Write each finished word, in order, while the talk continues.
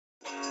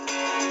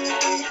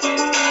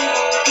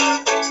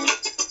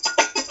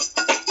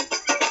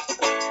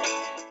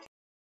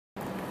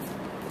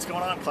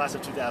class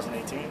of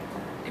 2018.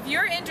 If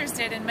you're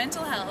interested in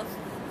mental health,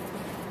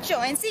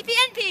 join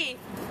CPNP!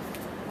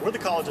 We're the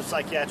College of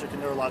Psychiatric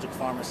and Neurologic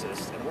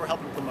Pharmacists, and we're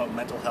helping promote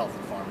mental health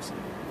in pharmacy.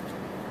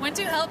 Want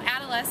to help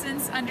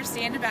adolescents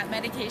understand about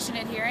medication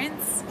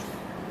adherence?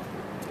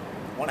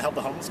 Want to help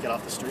the homeless get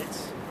off the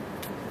streets?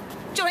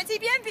 Join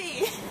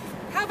CPNP!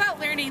 How about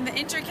learning the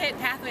intricate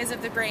pathways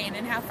of the brain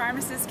and how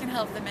pharmacists can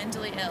help the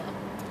mentally ill?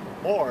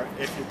 Or,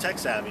 if you're tech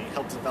savvy,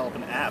 help develop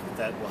an app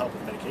that will help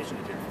with medication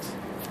adherence.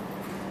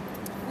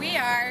 We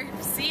are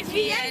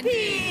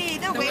CPNP,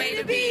 the way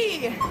to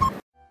be!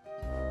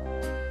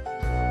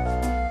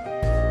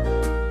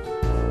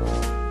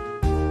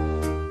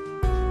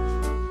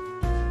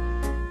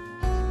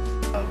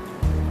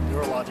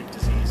 Neurologic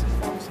disease in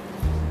pharmacy.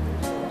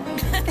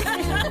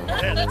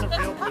 Yeah, that's a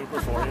real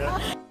blooper for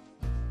you.